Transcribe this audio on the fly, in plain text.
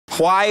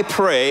Why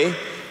pray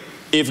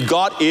if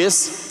God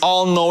is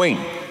all-knowing?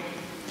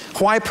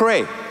 Why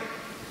pray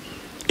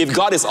if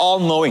God is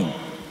all-knowing?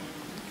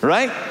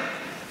 Right?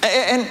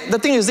 And the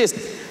thing is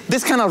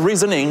this kind of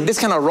reasoning, this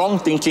kind of wrong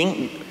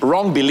thinking,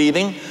 wrong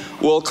believing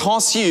will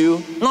cause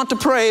you not to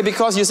pray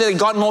because you say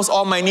God knows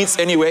all my needs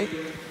anyway.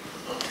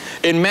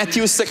 In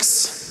Matthew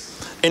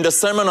 6, in the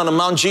Sermon on the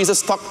Mount,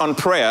 Jesus talked on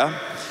prayer.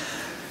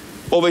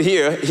 Over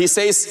here, he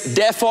says,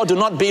 therefore do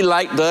not be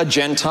like the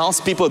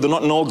Gentiles, people who do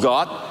not know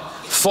God,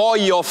 for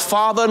your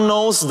Father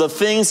knows the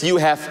things you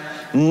have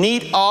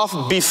need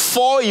of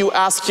before you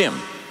ask Him.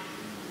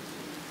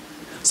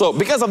 So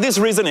because of this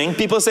reasoning,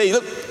 people say,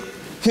 look,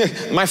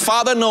 my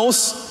Father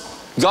knows,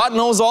 God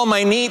knows all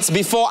my needs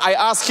before I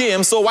ask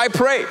Him, so why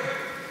pray?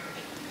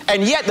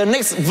 And yet the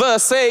next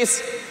verse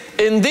says,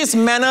 in this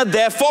manner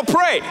therefore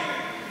pray.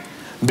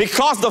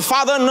 Because the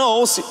Father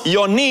knows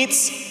your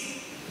needs,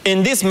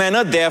 in this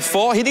manner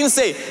therefore, He didn't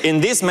say,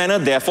 in this manner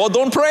therefore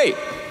don't pray.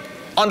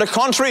 On the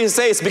contrary, He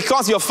says,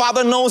 because your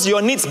Father knows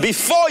your needs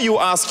before you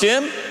ask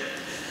Him,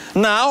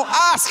 now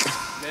ask.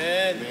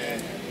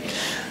 Amen.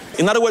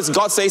 In other words,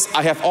 God says,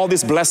 I have all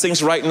these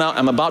blessings right now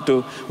I'm about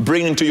to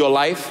bring into your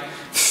life.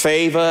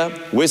 Favor,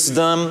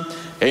 wisdom,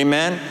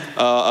 amen,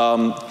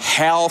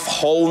 health,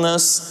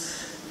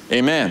 wholeness,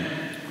 amen.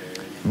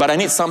 But I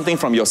need something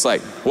from your side.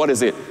 What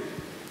is it?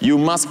 You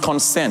must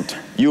consent.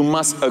 You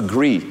must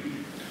agree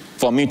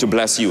for me to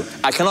bless you.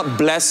 I cannot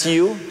bless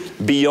you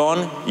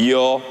beyond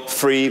your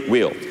free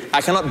will. I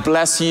cannot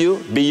bless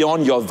you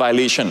beyond your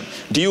violation.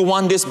 Do you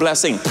want this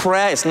blessing?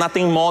 Prayer is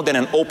nothing more than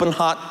an open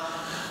heart,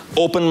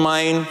 open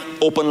mind,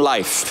 open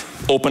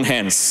life, open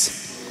hands.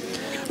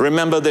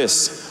 Remember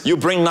this, you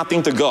bring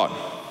nothing to God.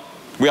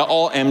 We are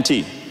all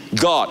empty.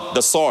 God,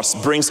 the source,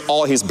 brings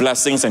all His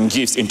blessings and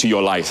gifts into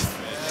your life.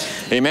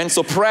 Amen.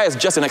 So prayer is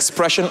just an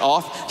expression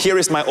of, here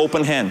is my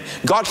open hand.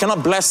 God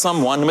cannot bless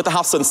someone, no matter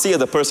how sincere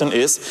the person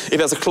is, if he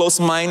has a closed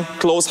mind,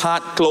 closed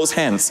heart, closed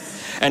hands.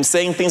 And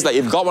saying things like,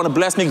 if God want to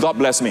bless me, God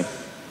bless me.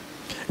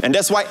 And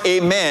that's why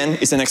amen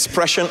is an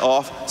expression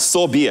of,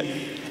 so be it.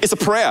 It's a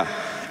prayer.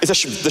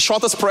 It's the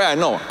shortest prayer I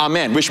know,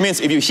 amen. Which means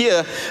if you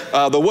hear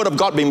the word of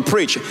God being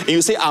preached, and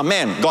you say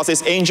amen, God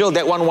says, angel,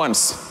 that one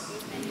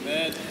wants.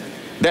 Amen.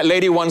 That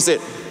lady wants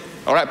it.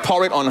 All right,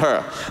 pour it on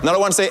her. Another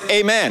one say,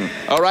 amen.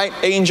 All right,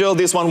 angel,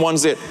 this one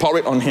wants it. Pour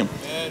it on him.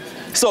 Amen.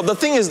 So the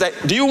thing is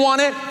that, do you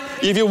want it?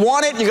 If you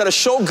want it, you got to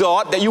show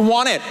God that you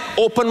want it.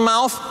 Open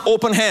mouth,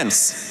 open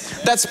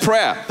hands. That's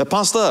prayer. The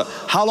pastor,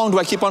 how long do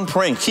I keep on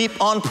praying? Keep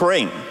on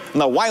praying.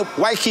 Now,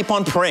 why keep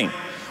on praying?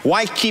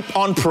 Why keep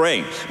on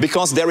praying?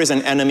 Because there is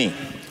an enemy.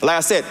 Like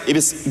I said, if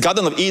it's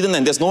Garden of Eden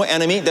and there's no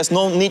enemy, there's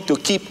no need to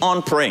keep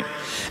on praying.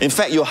 In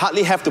fact, you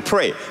hardly have to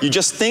pray. You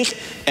just think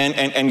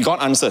and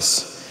God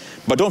answers.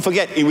 But don't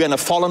forget, we're in a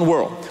fallen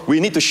world. We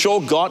need to show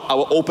God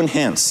our open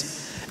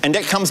hands. And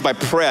that comes by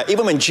prayer.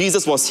 Even when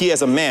Jesus was here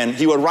as a man,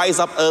 He would rise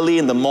up early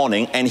in the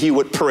morning and He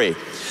would pray.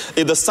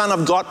 If the Son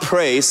of God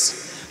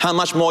prays, how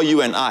much more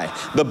you and I?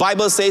 The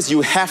Bible says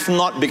you have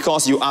not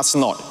because you ask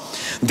not.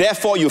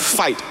 Therefore you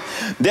fight.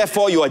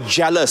 Therefore you are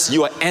jealous,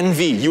 you are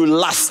envy, you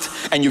lust,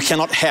 and you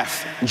cannot have.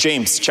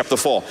 James chapter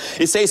 4.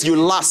 It says you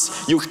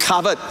lust, you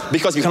covet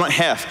because you cannot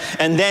have.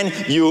 And then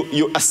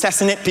you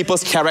assassinate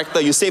people's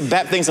character. You say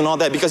bad things and all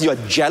that because you are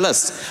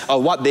jealous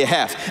of what they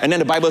have. And then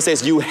the Bible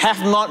says you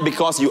have not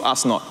because you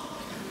ask not.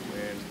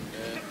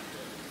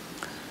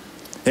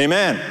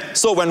 Amen.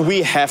 So when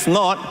we have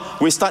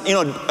not, we start,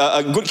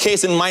 a good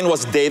case in mind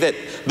was David.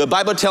 The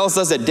Bible tells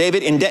us that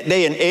David in that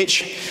day and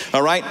age,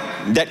 all right,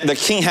 that the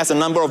king has a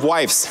number of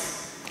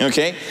wives,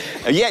 okay?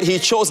 Yet he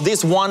chose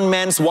this one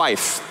man's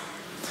wife,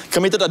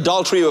 committed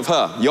adultery with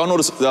her. You all know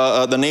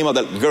the name of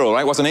that girl,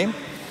 right? What's her name?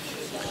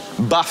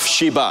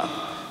 Bathsheba.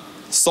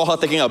 Saw her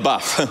taking a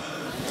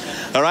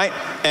bath. All right?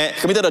 And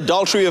committed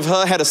adultery with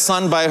her, had a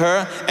son by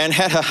her, and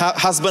had her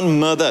husband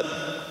murdered.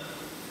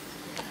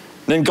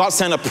 Then God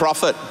sent a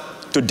prophet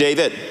to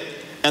David,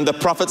 and the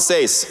prophet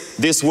says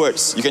these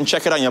words. You can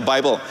check it out in your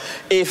Bible.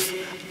 If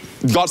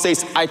God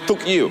says, I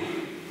took you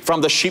from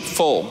the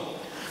sheepfold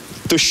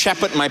to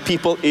shepherd my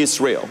people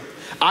Israel.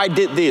 I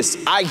did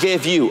this, I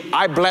gave you,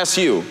 I bless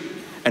you.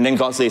 And then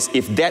God says,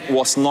 if that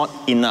was not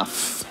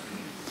enough,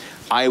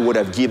 I would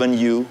have given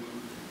you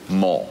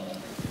more.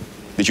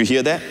 Did you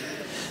hear that?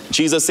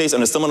 Jesus says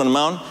on the Sermon on the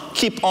Mount,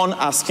 keep on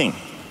asking.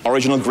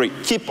 Original Greek,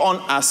 keep on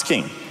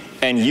asking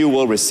and you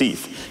will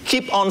receive.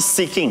 Keep on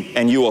seeking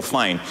and you will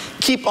find.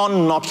 Keep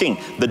on knocking,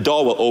 the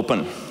door will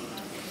open.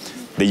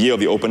 The year of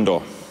the open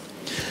door.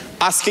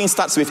 Asking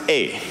starts with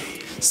A.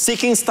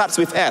 Seeking starts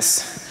with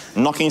S.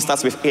 Knocking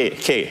starts with A,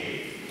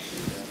 K.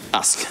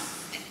 Ask.